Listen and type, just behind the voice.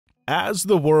As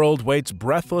the world waits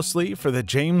breathlessly for the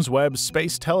James Webb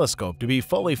Space Telescope to be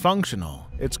fully functional,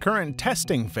 its current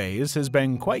testing phase has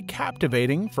been quite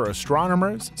captivating for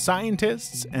astronomers,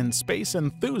 scientists, and space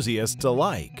enthusiasts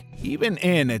alike. Even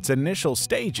in its initial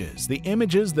stages, the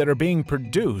images that are being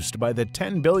produced by the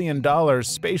 $10 billion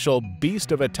spatial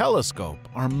beast of a telescope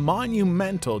are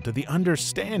monumental to the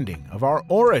understanding of our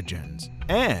origins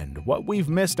and what we've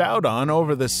missed out on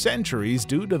over the centuries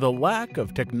due to the lack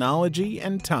of technology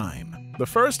and time. The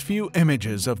first few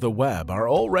images of the Webb are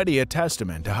already a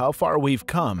testament to how far we've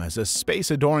come as a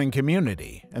space-adoring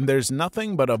community, and there's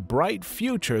nothing but a bright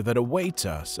future that awaits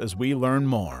us as we learn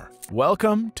more.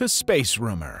 Welcome to Space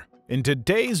Rumor. In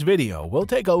today's video, we'll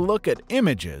take a look at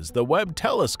images the Webb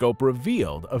telescope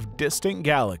revealed of distant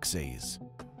galaxies.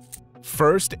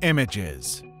 First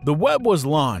images. The Webb was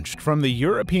launched from the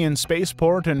European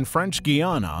spaceport in French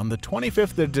Guiana on the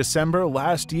 25th of December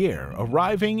last year,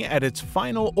 arriving at its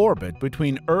final orbit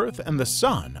between Earth and the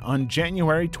Sun on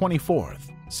January 24th.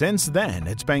 Since then,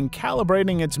 it's been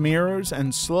calibrating its mirrors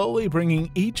and slowly bringing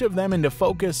each of them into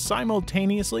focus,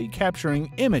 simultaneously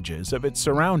capturing images of its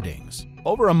surroundings.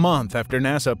 Over a month after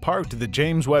NASA parked the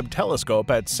James Webb Telescope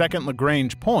at Second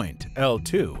Lagrange Point,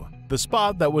 L2, the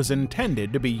spot that was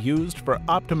intended to be used for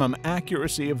optimum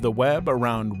accuracy of the Webb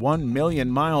around 1 million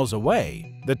miles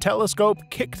away, the telescope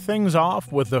kicked things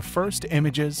off with the first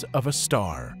images of a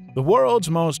star. The world's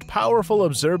most powerful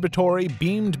observatory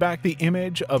beamed back the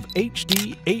image of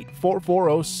HD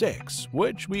 84406,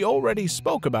 which we already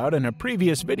spoke about in a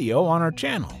previous video on our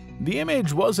channel. The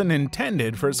image wasn't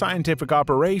intended for scientific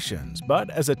operations,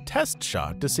 but as a test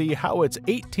shot to see how its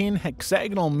 18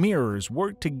 hexagonal mirrors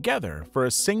work together for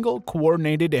a single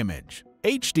coordinated image.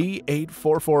 HD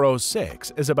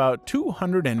 84406 is about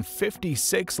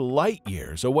 256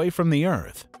 light-years away from the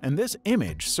Earth, and this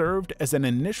image served as an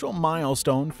initial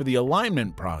milestone for the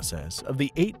alignment process of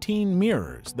the 18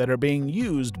 mirrors that are being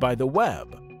used by the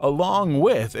Webb, along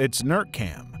with its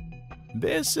NERTCam.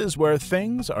 This is where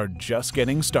things are just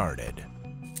getting started.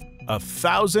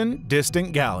 1,000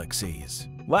 distant galaxies.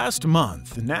 Last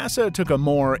month, NASA took a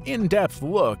more in-depth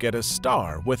look at a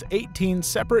star with 18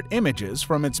 separate images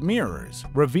from its mirrors,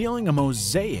 revealing a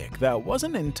mosaic that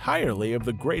wasn't entirely of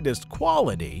the greatest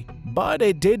quality, but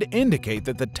it did indicate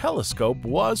that the telescope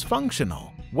was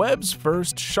functional. Webb's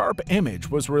first sharp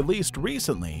image was released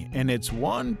recently, and it's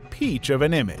one peach of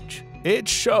an image. It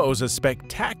shows a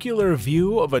spectacular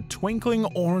view of a twinkling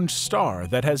orange star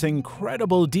that has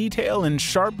incredible detail and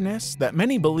sharpness that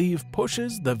many believe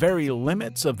pushes the very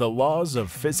limits of the laws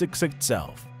of physics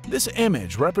itself. This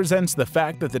image represents the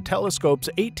fact that the telescope's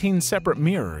 18 separate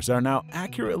mirrors are now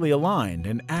accurately aligned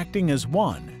and acting as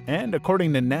one, and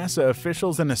according to NASA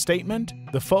officials in a statement,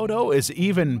 the photo is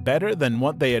even better than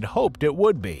what they had hoped it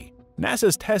would be.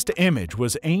 NASA's test image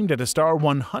was aimed at a star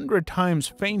 100 times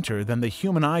fainter than the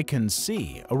human eye can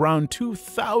see, around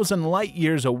 2,000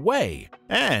 light-years away.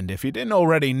 And if you didn't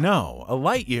already know, a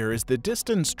light-year is the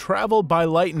distance traveled by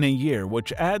light in a year,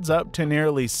 which adds up to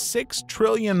nearly 6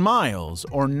 trillion miles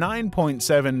or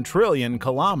 9.7 trillion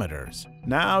kilometers.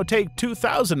 Now take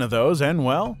 2,000 of those and,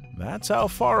 well, that's how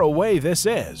far away this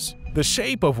is. The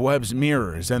shape of Webb's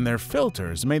mirrors and their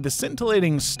filters made the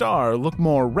scintillating star look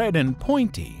more red and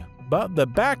pointy, but the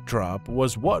backdrop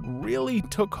was what really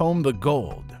took home the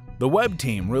gold. The Webb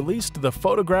team released the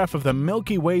photograph of the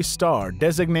Milky Way star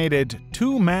designated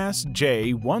 2MASS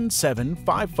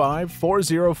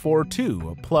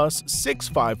J17554042 plus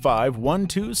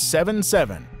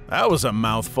 6551277. That was a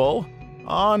mouthful.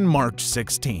 On March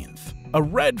 16th. A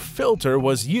red filter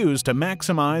was used to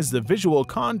maximize the visual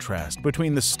contrast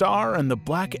between the star and the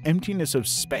black emptiness of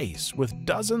space, with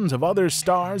dozens of other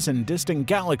stars and distant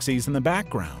galaxies in the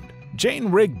background.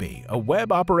 Jane Rigby, a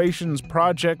Webb Operations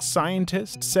Project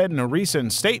scientist, said in a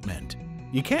recent statement,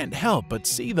 "You can't help but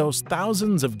see those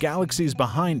thousands of galaxies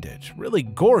behind it, really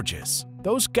gorgeous.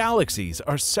 Those galaxies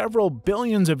are several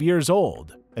billions of years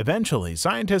old. Eventually,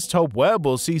 scientists hope Webb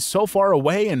will see so far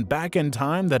away and back in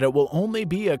time that it will only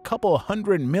be a couple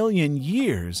 100 million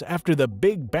years after the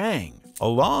Big Bang."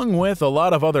 Along with a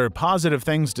lot of other positive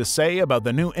things to say about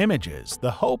the new images, the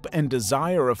hope and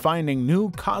desire of finding new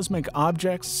cosmic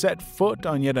objects set foot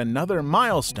on yet another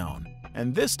milestone,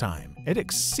 and this time it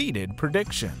exceeded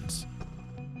predictions.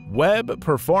 Webb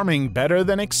performing better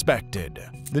than expected.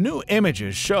 The new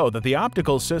images show that the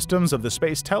optical systems of the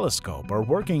Space Telescope are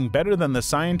working better than the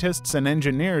scientists and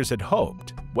engineers had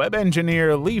hoped. Webb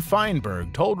engineer Lee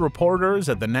Feinberg told reporters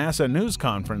at the NASA news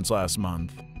conference last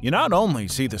month, "You not only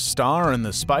see the star and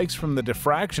the spikes from the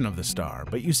diffraction of the star,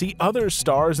 but you see other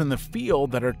stars in the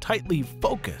field that are tightly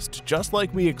focused, just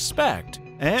like we expect,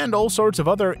 and all sorts of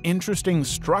other interesting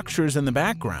structures in the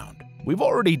background. We've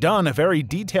already done a very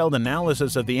detailed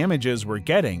analysis of the images we're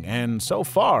getting, and so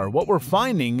far what we're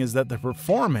finding is that the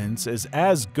performance is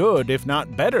as good, if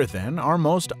not better than, our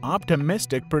most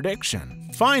optimistic prediction.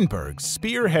 Feinberg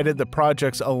spearheaded the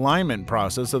project's alignment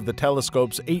process of the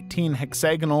telescope's 18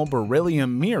 hexagonal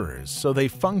beryllium mirrors so they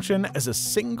function as a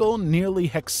single nearly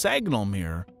hexagonal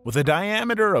mirror with a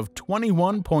diameter of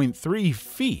 21.3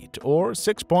 feet or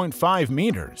 6.5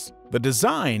 meters. The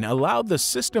design allowed the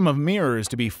system of mirrors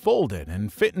to be folded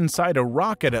and fit inside a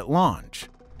rocket at launch.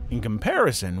 In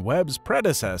comparison, Webb's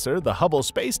predecessor, the Hubble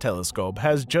Space Telescope,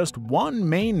 has just one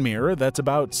main mirror that's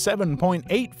about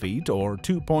 7.8 feet or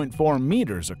 2.4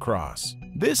 meters across.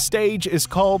 This stage is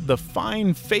called the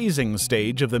fine phasing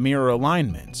stage of the mirror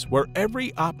alignments, where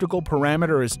every optical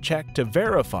parameter is checked to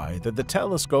verify that the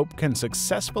telescope can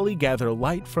successfully gather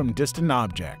light from distant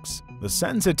objects. The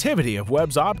sensitivity of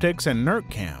Webb's optics and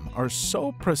NERTCam are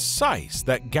so precise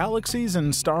that galaxies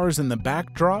and stars in the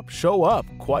backdrop show up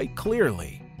quite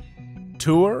clearly.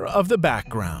 Tour of the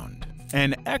background.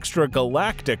 An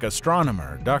extragalactic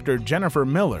astronomer, Dr. Jennifer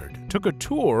Millard, took a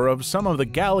tour of some of the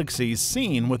galaxies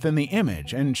seen within the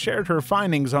image and shared her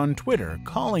findings on Twitter,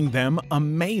 calling them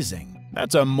amazing.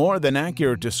 That's a more than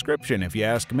accurate description if you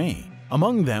ask me.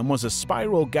 Among them was a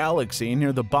spiral galaxy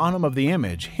near the bottom of the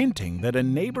image, hinting that a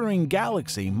neighboring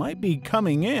galaxy might be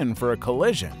coming in for a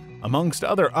collision. Amongst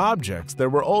other objects, there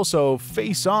were also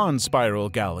face-on spiral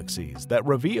galaxies that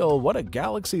reveal what a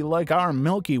galaxy like our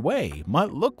Milky Way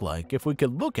might look like if we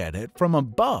could look at it from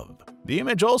above. The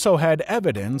image also had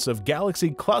evidence of galaxy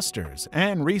clusters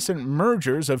and recent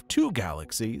mergers of two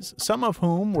galaxies, some of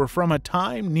whom were from a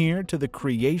time near to the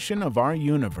creation of our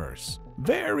universe.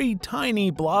 Very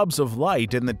tiny blobs of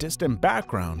light in the distant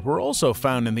background were also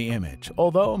found in the image,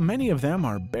 although many of them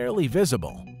are barely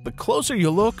visible. The closer you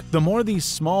look, the more these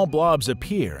small blobs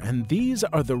appear, and these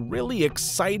are the really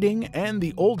exciting and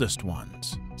the oldest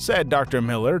ones, said Dr.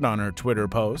 Millard on her Twitter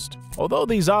post. Although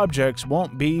these objects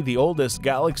won't be the oldest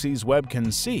galaxies Webb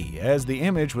can see, as the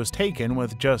image was taken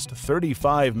with just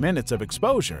 35 minutes of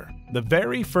exposure, the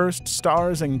very first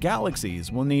stars and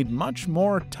galaxies will need much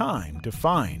more time to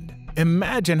find.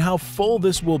 Imagine how full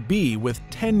this will be with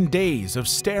 10 days of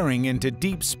staring into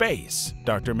deep space,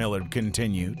 Dr. Millard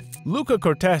continued. Luca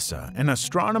Cortesa, an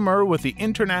astronomer with the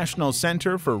International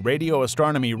Center for Radio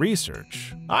Astronomy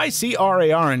Research,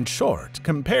 ICRAR in short,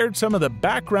 compared some of the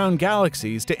background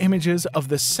galaxies to images of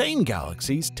the same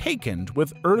galaxies taken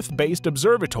with Earth-based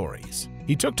observatories.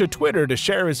 He took to Twitter to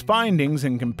share his findings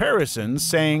and comparisons,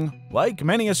 saying, "Like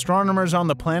many astronomers on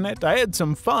the planet, I had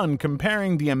some fun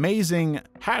comparing the amazing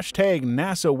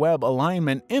 #NASA Webb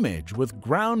alignment image with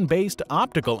ground-based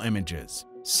optical images.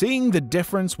 Seeing the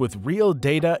difference with real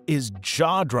data is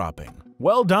jaw-dropping.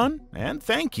 Well done, and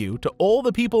thank you to all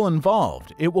the people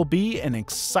involved. It will be an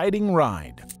exciting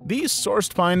ride." These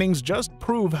sourced findings just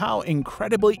prove how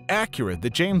incredibly accurate the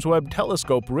James Webb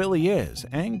Telescope really is,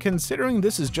 and considering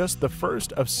this is just the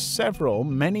first of several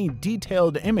many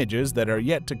detailed images that are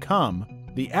yet to come,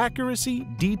 the accuracy,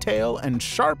 detail, and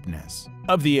sharpness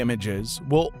of the images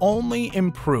will only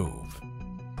improve.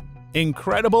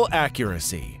 Incredible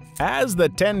accuracy. As the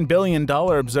 $10 billion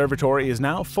observatory is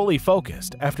now fully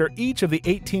focused, after each of the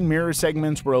 18 mirror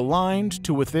segments were aligned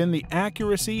to within the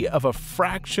accuracy of a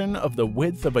fraction of the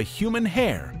width of a human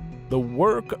hair, the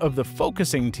work of the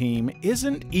focusing team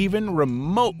isn't even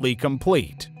remotely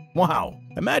complete. Wow,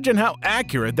 imagine how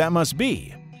accurate that must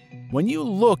be. When you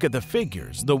look at the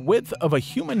figures, the width of a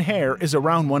human hair is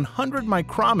around 100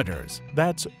 micrometers.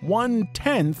 That's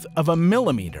 1/10 of a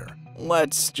millimeter.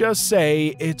 Let's just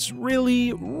say it's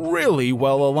really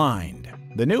well aligned.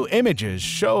 The new images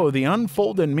show the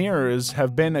unfolded mirrors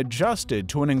have been adjusted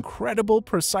to an incredible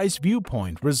precise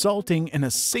viewpoint, resulting in a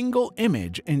single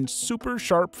image in super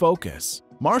sharp focus.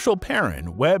 Marshall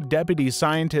Perrin, Webb deputy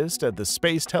scientist at the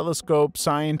Space Telescope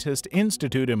Scientist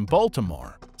Institute in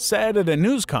Baltimore, said at a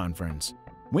news conference,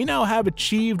 "We now have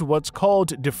achieved what's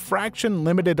called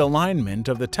diffraction-limited alignment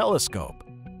of the telescope.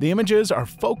 The images are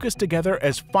focused together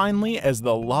as finely as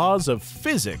the laws of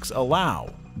physics allow.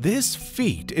 This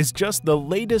feat is just the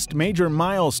latest major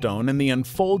milestone in the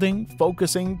unfolding,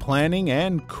 focusing, planning,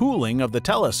 and cooling of the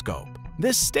telescope.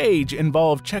 This stage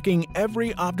involved checking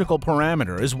every optical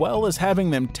parameter as well as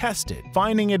having them tested,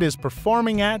 finding it is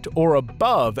performing at or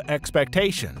above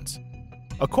expectations."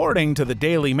 According to the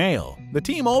Daily Mail, the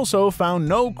team also found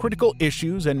no critical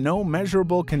issues and no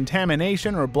measurable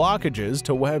contamination or blockages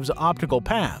to Webb's optical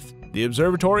path. The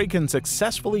observatory can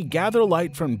successfully gather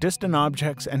light from distant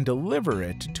objects and deliver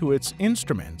it to its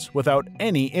instruments without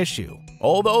any issue.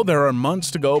 Although there are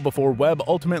months to go before Webb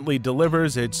ultimately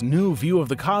delivers its new view of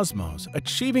the cosmos,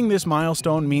 achieving this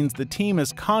milestone means the team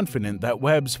is confident that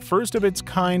Webb's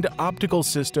first-of-its-kind optical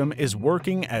system is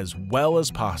working as well as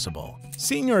possible.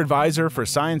 Senior advisor for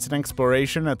science and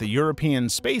exploration at the European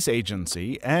Space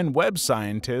Agency and Webb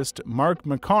scientist Mark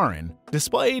McCarran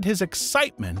displayed his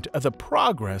excitement at the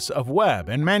progress of Webb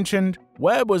and mentioned,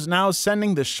 "Webb was now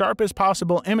sending the sharpest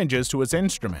possible images to its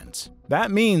instruments.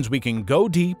 That means we can go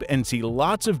deep and see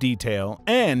lots of detail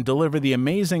and deliver the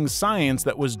amazing science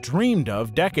that was dreamed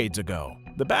of decades ago."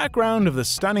 The background of the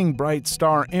stunning bright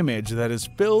star image that is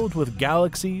filled with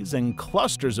galaxies and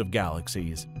clusters of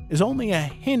galaxies is only a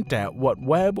hint at what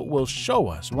Webb will show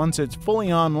us once it's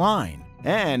fully online,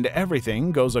 and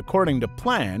everything goes according to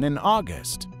plan in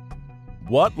August.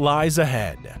 What lies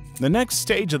ahead? The next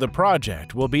stage of the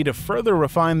project will be to further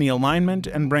refine the alignment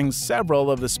and bring several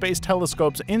of the Space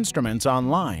Telescope's instruments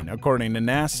online, according to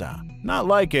NASA. Not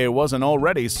like it wasn't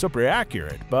already super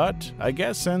accurate, but I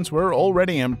guess since we're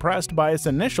already impressed by its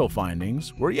initial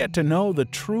findings, we're yet to know the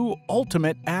true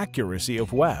ultimate accuracy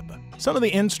of Webb. Some of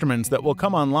the instruments that will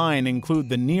come online include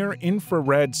the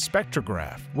near-infrared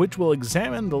spectrograph, which will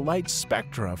examine the light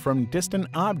spectra from distant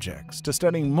objects to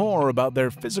study more about their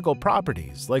physical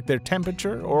properties, like their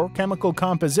temperature or chemical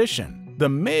composition. The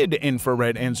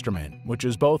mid-infrared instrument, which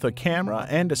is both a camera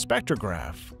and a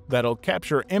spectrograph, that'll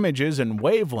capture images in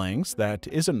wavelengths that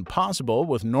isn't possible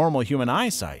with normal human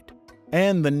eyesight.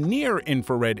 And the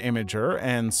near-infrared imager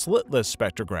and slitless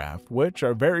spectrograph, which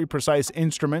are very precise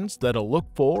instruments that'll look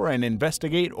for and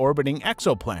investigate orbiting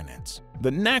exoplanets.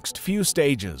 The next few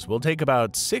stages will take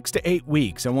about 6 to 8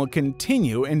 weeks and will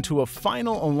continue into a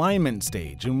final alignment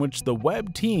stage in which the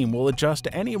Webb team will adjust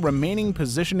any remaining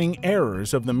positioning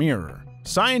errors of the mirror.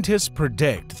 Scientists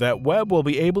predict that Webb will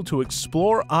be able to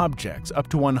explore objects up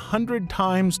to 100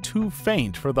 times too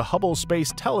faint for the Hubble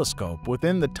Space Telescope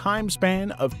within the time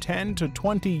span of 10 to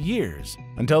 20 years,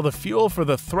 until the fuel for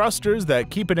the thrusters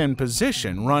that keep it in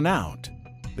position run out.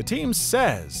 The team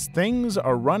says things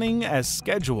are running as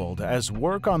scheduled as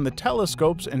work on the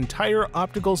telescope's entire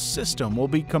optical system will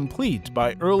be complete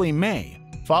by early May,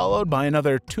 followed by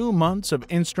another 2 months of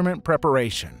instrument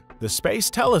preparation. The Space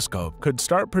Telescope could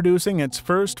start producing its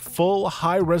first full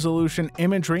high-resolution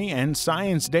imagery and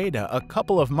science data a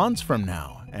couple of months from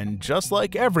now, and just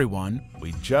like everyone,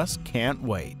 we just can't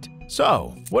wait.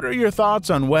 So, what are your thoughts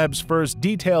on Webb's first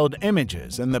detailed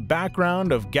images and the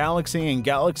background of galaxy and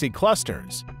galaxy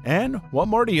clusters? And what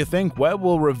more do you think Webb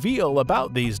will reveal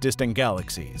about these distant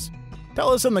galaxies?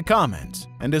 Tell us in the comments,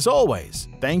 and as always,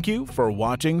 thank you for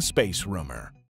watching Space Rumor.